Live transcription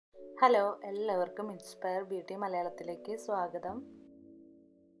Hello, എല്ലാവർക്കും inspire beauty മലയാളത്തിലേക്ക് സ്വാഗതം.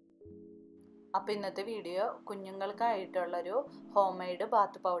 അപ്പോൾ ഇന്നത്തെ video കുഞ്ഞുങ്ങൾക്കായിട്ടുള്ളൊരു home made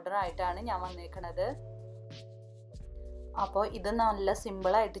Baat powder ആയിട്ടാണ് ഞാൻ വന്നേക്കുന്നത്. അപ്പോൾ ഇത് നല്ല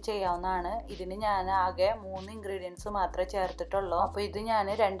സിമ്പിളായിട്ട് ചെയ്യാവുന്നതാണ്. ഇതിന് ഞാൻ ആകെ 3 ഇൻഗ്രീഡിയൻസ് മാത്രമേ ചേർത്തിട്ടുള്ളൂ. അപ്പോൾ ഇത്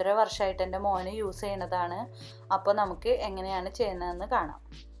ഞാൻ 2.5 വർഷമായിട്ട് എൻ്റെ മോന് യൂസ് ചെയ്യണതാണ്. അപ്പോൾ നമുക്ക് എങ്ങനെയാണ് ചെയ്യുന്നതെന്ന് കാണാം.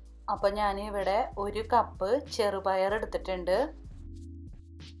 അപ്പോൾ ഞാൻ ഇവിടെ 1 കപ്പ് ചെറുപയർ എടുത്തിട്ടുണ്ട്.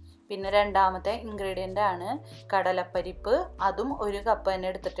 പിന്നെ രണ്ടാമത്തെ ഇൻഗ്രീഡിയൻ്റ് ആണ് കടലപ്പരിപ്പ്, അതും 1 കപ്പ് തന്നെ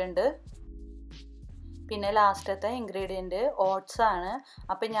എടുത്തിട്ടുണ്ട്. പിന്നെ ലാസ്റ്റത്തെ ഇൻഗ്രീഡിയൻറ്റ് ഓട്സ് ആണ്.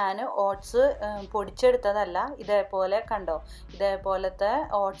 അപ്പം ഞാൻ ഓട്സ് പൊടിച്ചെടുത്തതല്ല, ഇതേപോലെ കണ്ടോ, ഇതേപോലത്തെ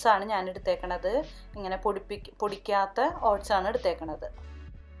ഓട്സ് ആണ് ഞാൻ എടുത്തേക്കണത്. ഇങ്ങനെ പൊടിക്കാത്ത ഓട്സ് ആണ് എടുത്തേക്കണത്.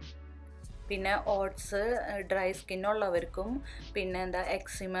 പിന്നെ ഓട്സ് ഡ്രൈ സ്കിന്നുള്ളവർക്കും പിന്നെ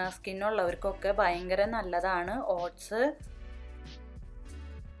എക്സിമ സ്കിന്നുള്ളവർക്കൊക്കെ ഭയങ്കര നല്ലതാണ് ഓട്സ്.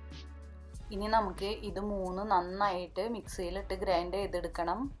 ഇനി നമുക്ക് ഇത് 3 നന്നായിട്ട് മിക്സിയിലിട്ട് ഗ്രൈൻഡ്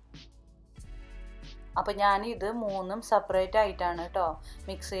ചെയ്തെടുക്കണം. അപ്പോൾ ഞാൻ ഇത് 3 സെപ്പറേറ്റ് ആയിട്ടാണ് കേട്ടോ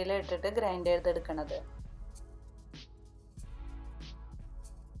മിക്സിയിലിട്ടിട്ട് ഗ്രൈൻഡ് ചെയ്തെടുക്കണത്.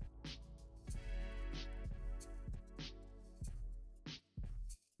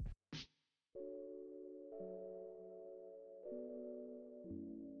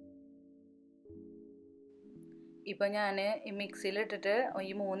 ഇപ്പോൾ ഞാൻ ഈ മിക്സിയിലിട്ടിട്ട് ഈ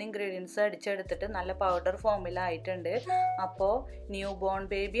 3 ഇൻഗ്രീഡിയൻസ് അടിച്ചെടുത്തിട്ട് നല്ല പൗഡർ ഫോമിലായിട്ടുണ്ട്. അപ്പോൾ ന്യൂ ബോൺ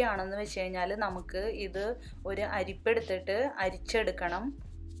ബേബി ആണെന്ന് വെച്ച് കഴിഞ്ഞാൽ നമുക്ക് ഇത് ഒരു അരിപ്പെടുത്തിട്ട് അരിച്ചെടുക്കണം.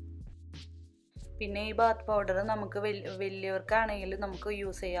 പിന്നെ ഈ ബാത്ത് പൗഡർ നമുക്ക് വലിയവർക്കാണെങ്കിലും നമുക്ക്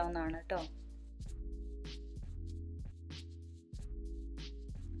യൂസ് ചെയ്യാവുന്നതാണ് കേട്ടോ.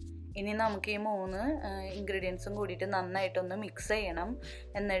 ഇനി നമുക്ക് ഈ 3 ഇൻഗ്രീഡിയൻസും കൂടിയിട്ട് നന്നായിട്ടൊന്ന് മിക്സ് ചെയ്യണം.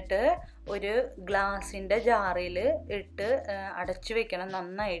 എന്നിട്ട് ഒരു ഗ്ലാസിൻ്റെ ജാറിൽ ഇട്ട് അടച്ചു വെക്കണം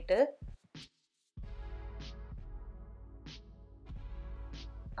നന്നായിട്ട്.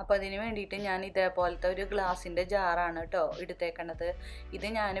 അപ്പോൾ അതിന് വേണ്ടിയിട്ട് ഞാൻ ഇതേപോലത്തെ ഒരു ഗ്ലാസിൻ്റെ ജാറാണ് കേട്ടോ എടുത്തേക്കണത്. ഇത്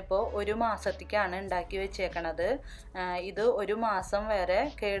ഞാനിപ്പോൾ 1 മാസത്തേക്കാണ് ഉണ്ടാക്കി വെച്ചേക്കണത്. ഇത് 1 മാസം വരെ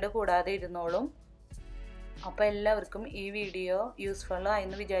കേട് കൂടാതെ ഇരുന്നോളും. അപ്പോൾ എല്ലാവർക്കും ഈ വീഡിയോ യൂസ്ഫുൾ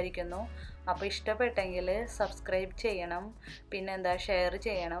ആയെന്ന് വിചാരിക്കുന്നു. അപ്പോൾ ഇഷ്ടപ്പെട്ടെങ്കിൽ സബ്സ്ക്രൈബ് ചെയ്യണം, പിന്നെ ഷെയർ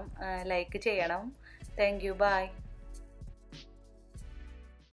ചെയ്യണം, ലൈക്ക് ചെയ്യണം. Thank you, by.